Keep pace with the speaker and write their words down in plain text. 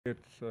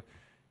It's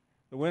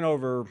the win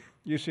over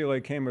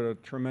UCLA came at a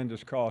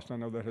tremendous cost. I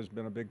know that has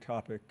been a big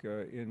topic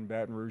in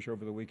Baton Rouge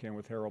over the weekend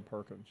with Harold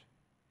Perkins.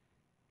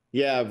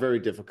 Yeah, very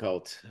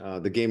difficult.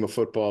 The game of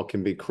football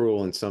can be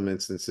cruel in some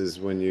instances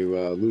when you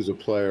lose a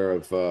player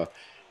of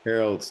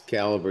Harold's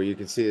caliber. You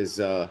can see his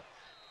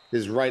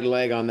right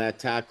leg on that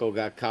tackle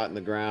got caught in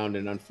the ground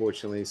and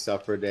unfortunately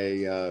suffered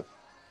a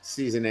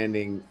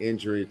season-ending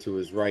injury to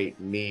his right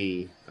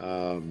knee.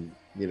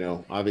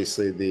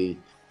 Obviously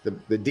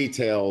the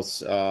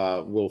details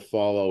will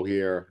follow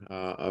here.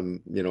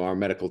 Our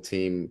medical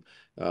team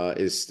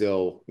is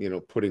still,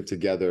 putting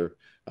together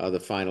the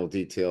final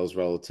details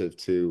relative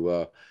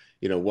to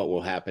what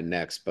will happen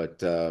next. But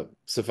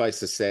suffice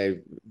to say,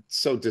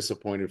 so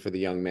disappointed for the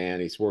young man.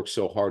 He's worked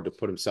so hard to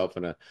put himself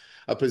in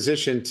a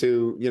position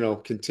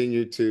to,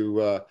 continue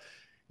to,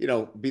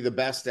 be the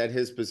best at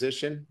his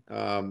position.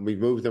 We've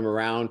moved him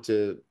around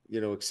to,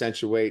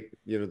 accentuate,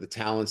 the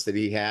talents that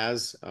he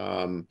has.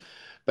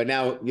 But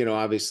now,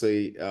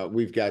 obviously,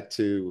 we've got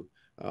to,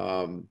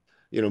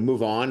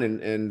 move on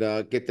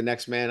and get the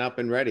next man up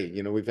and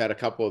ready. We've had a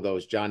couple of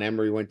those. John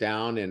Emery went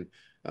down, and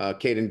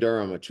Caden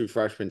Durham, a true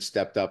freshman,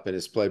 stepped up and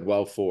has played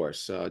well for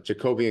us.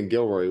 Jacobian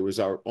Gilroy, who was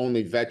our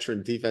only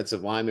veteran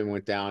defensive lineman,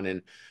 went down,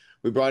 and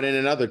we brought in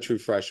another true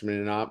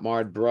freshman in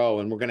Ahmad Bro,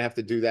 and we're going to have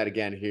to do that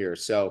again here.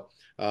 So,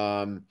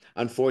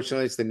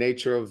 unfortunately, it's the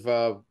nature of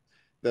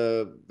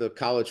the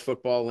college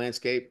football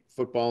landscape,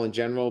 football in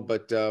general.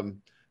 But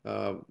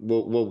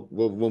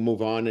we'll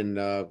move on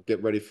and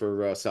get ready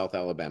for South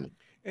Alabama.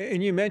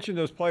 And you mentioned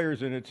those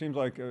players, and it seems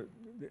like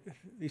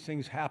these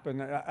things happen.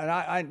 And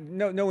I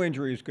no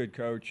injury is good,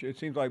 Coach. It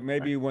seems like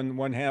maybe when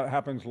one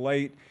happens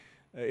late,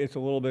 it's a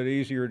little bit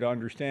easier to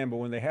understand. But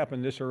when they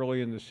happen this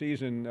early in the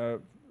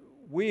season,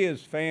 we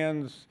as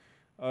fans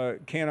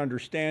can't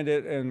understand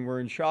it, and we're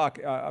in shock.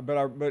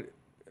 But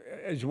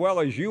as well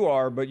as you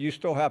are, but you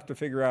still have to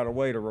figure out a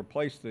way to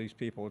replace these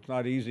people. It's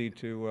not easy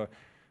to.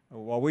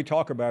 While we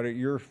talk about it,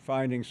 you're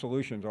finding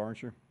solutions,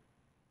 aren't you?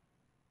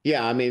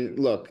 Yeah, I mean,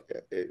 look,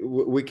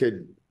 we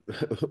could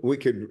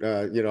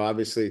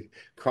obviously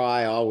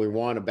cry all we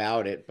want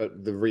about it,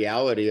 but the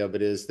reality of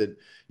it is that,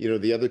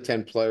 the other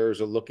 10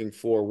 players are looking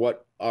for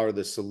what are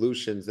the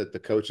solutions that the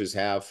coaches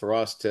have for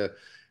us to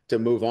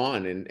move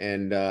on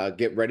and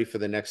get ready for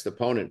the next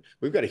opponent.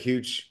 We've got a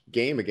huge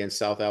game against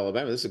South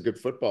Alabama. This is a good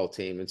football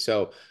team. And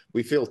so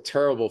we feel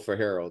terrible for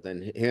Harold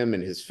and him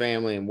and his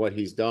family and what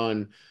he's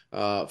done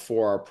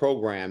for our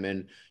program.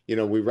 And,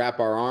 we wrap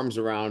our arms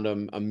around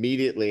him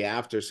immediately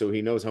after so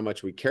he knows how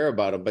much we care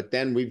about him. But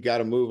then we've got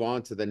to move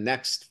on to the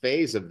next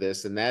phase of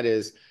this, and that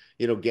is,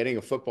 getting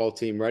a football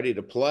team ready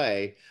to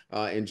play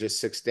in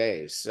just 6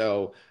 days.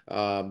 So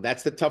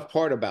that's the tough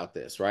part about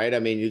this, right? I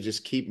mean, you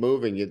just keep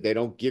moving. They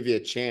don't give you a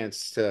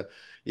chance to,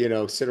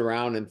 sit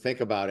around and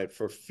think about it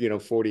for,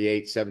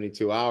 48,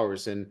 72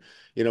 hours. And,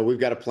 we've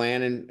got a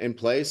plan in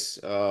place.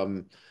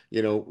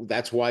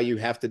 That's why you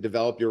have to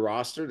develop your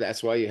roster.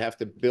 That's why you have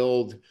to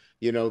build,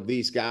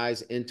 these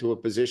guys into a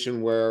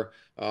position where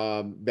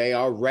they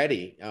are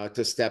ready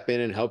to step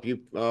in and help you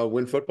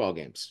win football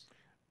games.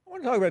 I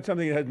want to talk about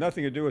something that has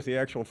nothing to do with the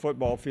actual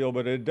football field,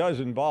 but it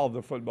does involve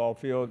the football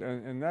field.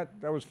 And that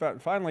was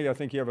finally, I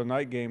think you have a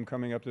night game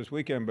coming up this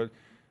weekend. But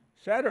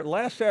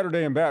last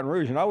Saturday in Baton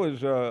Rouge, and I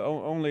was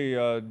only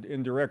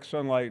in direct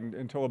sunlight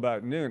until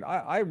about noon.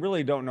 I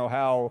really don't know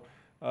how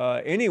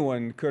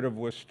anyone could have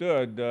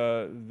withstood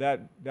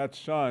that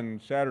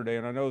sun Saturday.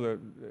 And I know that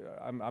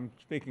I'm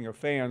speaking of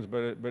fans,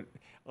 but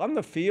on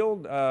the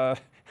field,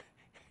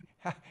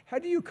 how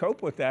do you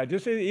cope with that?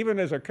 Just even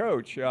as a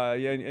coach,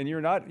 and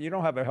you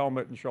don't have a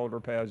helmet and shoulder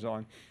pads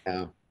on.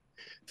 Yeah.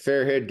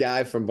 Fair-haired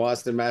guy from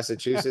Boston,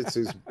 Massachusetts,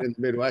 who's in the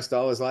Midwest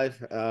all his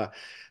life.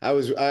 I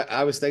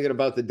was thinking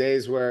about the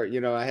days where,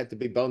 I had to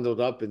be bundled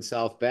up in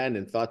South Bend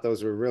and thought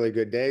those were really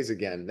good days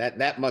again.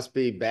 That must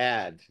be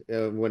bad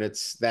when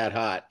it's that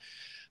hot.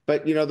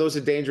 But, those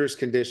are dangerous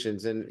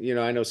conditions. And,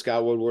 I know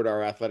Scott Woodward,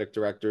 our athletic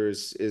director,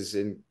 is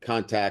in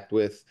contact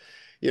with,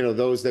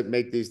 those that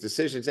make these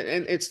decisions.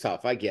 And it's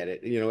tough. I get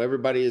it.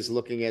 Everybody is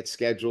looking at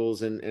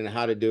schedules and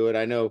how to do it.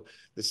 I know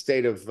the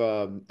state of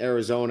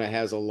Arizona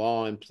has a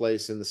law in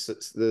place in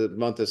the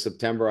month of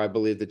September, I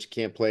believe, that you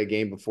can't play a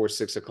game before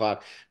 6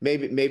 o'clock.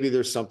 Maybe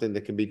there's something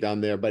that can be done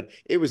there, but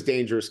it was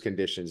dangerous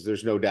conditions.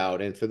 There's no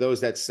doubt. And for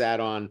those that sat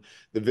on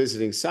the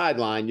visiting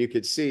sideline, you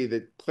could see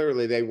that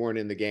clearly they weren't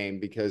in the game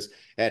because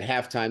at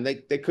halftime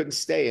they couldn't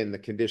stay in the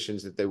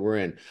conditions that they were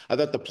in. I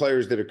thought the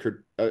players did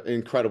an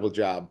incredible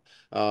job.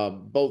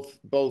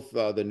 Both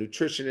the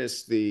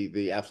nutritionists,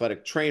 the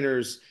athletic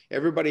trainers,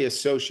 everybody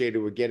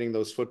associated with getting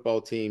those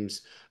football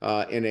teams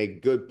in a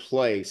good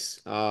place.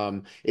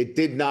 It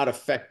did not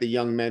affect the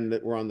young men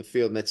that were on the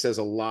field, and that says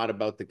a lot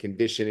about the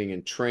conditioning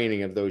and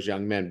training of those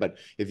young men. But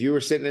if you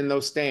were sitting in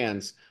those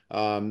stands,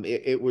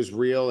 it was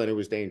real and it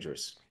was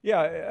dangerous.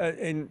 Yeah,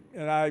 and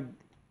I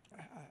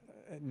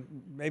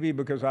maybe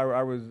because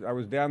I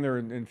was down there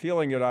and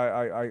feeling it,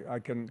 I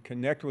can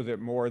connect with it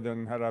more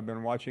than had I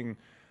been watching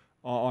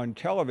on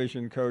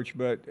television, Coach,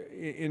 but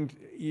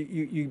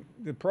the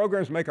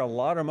programs make a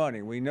lot of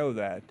money. We know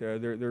that.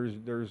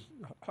 There's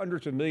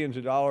hundreds of millions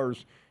of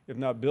dollars, if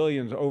not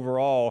billions,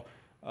 overall.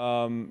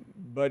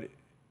 But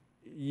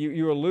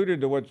you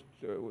alluded to what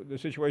the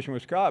situation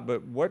with Scott,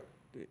 but what,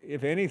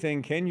 if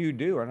anything, can you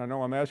do? And I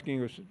know I'm asking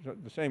you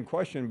the same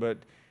question, but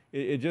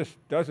it just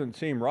doesn't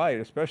seem right,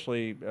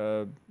 especially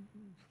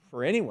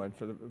for anyone,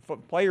 for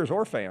players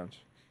or fans.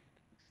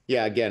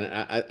 Yeah, again,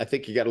 I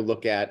think you got to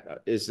look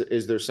at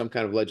is there some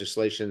kind of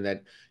legislation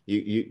that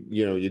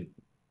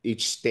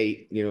each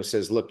state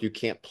says, look, you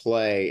can't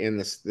play in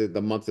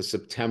the month of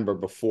September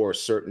before a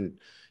certain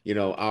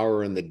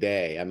hour in the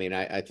day. I mean,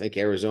 I think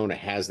Arizona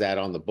has that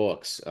on the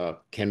books.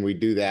 Can we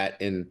do that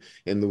in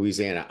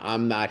Louisiana?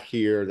 I'm not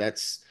here.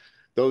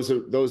 Those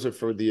are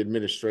for the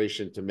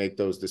administration to make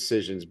those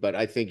decisions. But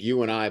I think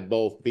you and I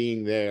both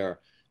being there,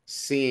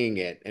 seeing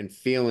it and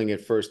feeling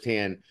it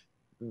firsthand,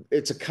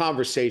 it's a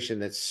conversation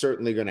that's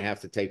certainly going to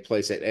have to take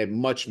place at a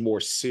much more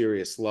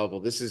serious level.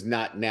 This is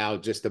not now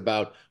just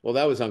about, well,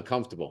 that was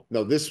uncomfortable.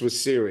 No, this was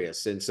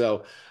serious. And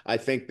so I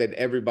think that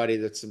everybody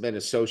that's been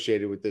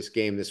associated with this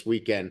game this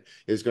weekend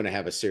is going to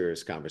have a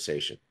serious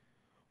conversation.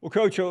 Well,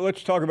 Coach,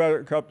 let's talk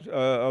about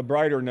a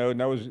brighter note,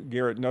 and that was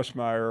Garrett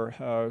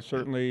Nussmeier.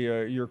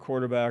 Certainly, your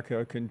quarterback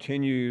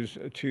continues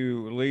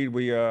to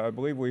lead. I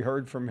believe we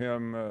heard from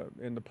him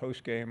in the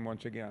postgame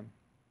once again.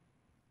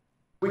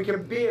 We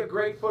can be a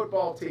great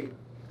football team.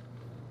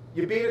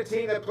 You beat a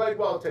team that played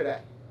well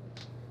today.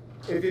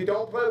 If you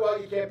don't play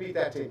well, you can't beat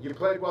that team. You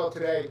played well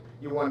today,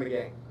 you won the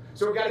game.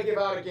 So we got to give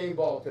out a game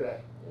ball today.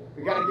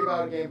 We got to give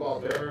out a game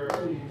ball today.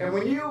 And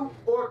when you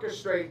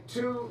orchestrate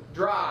 2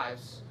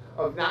 drives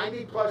of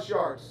 90-plus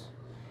yards,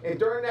 and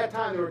during that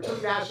time there were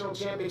 2 national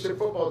championship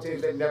football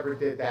teams that never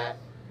did that,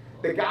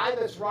 the guy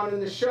that's running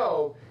the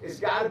show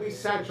has got to be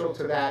central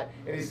to that,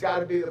 and he's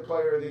got to be the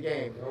player of the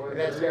game. And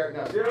that's Garrett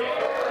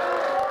Nussmeier.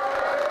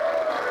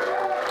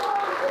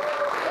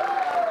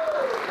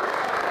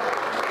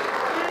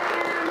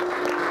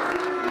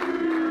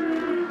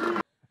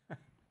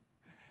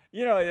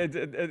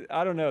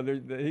 I don't know.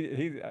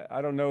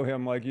 I don't know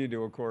him like you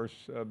do, of course,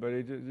 but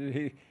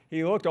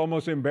he looked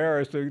almost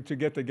embarrassed to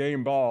get the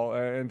game ball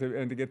and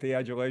to get the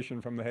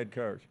adulation from the head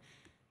coach.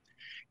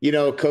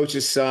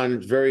 Coach's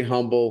son, very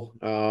humble.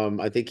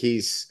 I think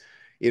he's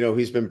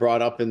been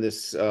brought up in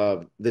this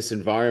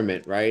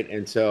environment, right?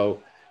 And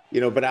so,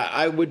 but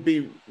I would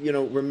be,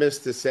 remiss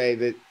to say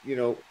that,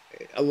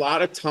 a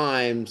lot of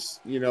times,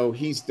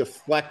 he's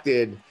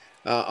deflected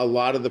a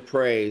lot of the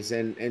praise.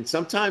 And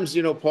sometimes,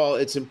 Paul,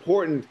 it's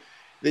important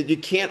that you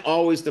can't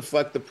always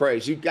deflect the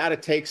praise. You've got to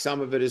take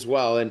some of it as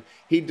well. And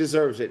he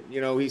deserves it.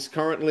 He's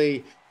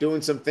currently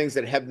doing some things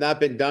that have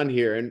not been done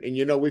here. And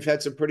we've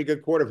had some pretty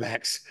good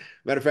quarterbacks.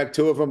 Matter of fact,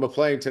 2 of them are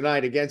playing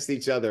tonight against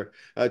each other,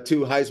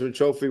 2 Heisman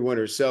Trophy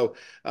winners. So,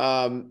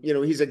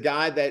 he's a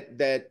guy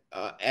that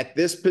at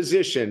this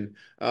position,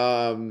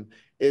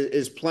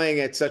 is playing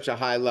at such a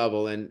high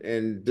level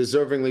and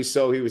deservingly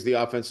so. He was the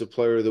offensive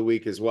player of the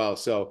week as well.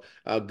 So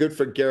good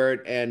for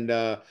Garrett. And,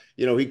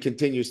 he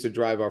continues to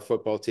drive our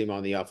football team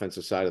on the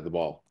offensive side of the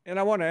ball. And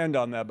I want to end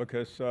on that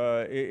because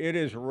it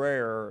is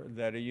rare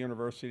that a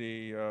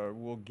university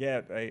will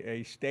get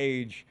a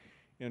stage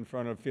in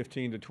front of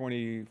 15 to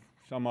 20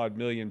 some odd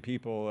million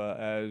people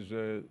as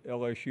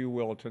LSU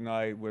will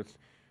tonight with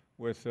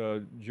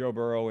Joe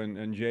Burrow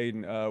and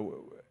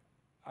Jaden.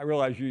 I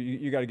realize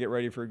you got to get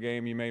ready for a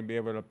game. You may be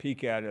able to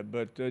peek at it,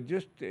 but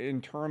just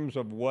in terms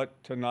of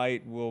what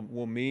tonight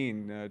will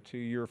mean to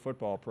your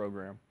football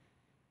program.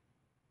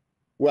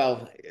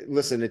 Well,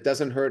 listen, it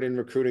doesn't hurt in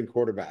recruiting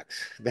quarterbacks.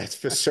 That's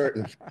for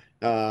certain.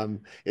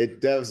 It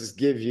does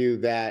give you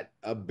that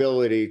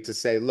ability to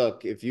say,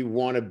 look, if you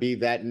want to be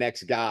that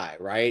next guy,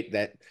 right,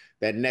 that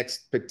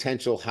next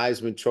potential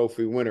Heisman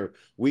Trophy winner,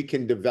 we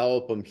can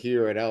develop them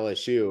here at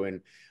LSU.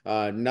 And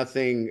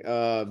nothing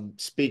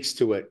speaks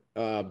to it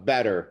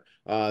better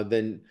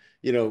than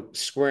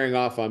squaring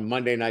off on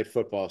Monday Night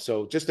Football.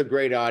 So just a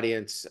great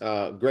audience,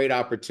 great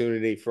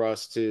opportunity for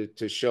us to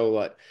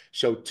show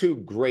 2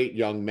 great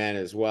young men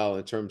as well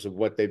in terms of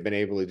what they've been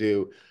able to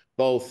do,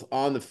 both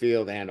on the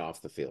field and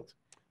off the field.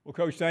 Well,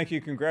 Coach, thank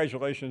you.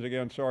 Congratulations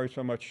again. Sorry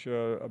so much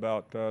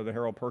about the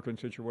Harold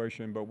Perkins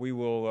situation, but we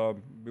will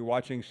be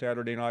watching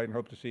Saturday night and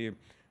hope to see you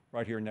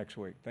right here next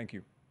week. Thank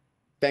you.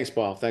 Thanks,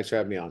 Paul. Thanks for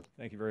having me on.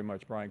 Thank you very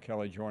much. Brian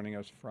Kelly joining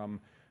us from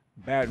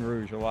Baton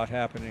Rouge. A lot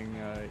happening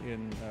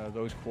in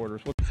those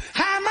quarters.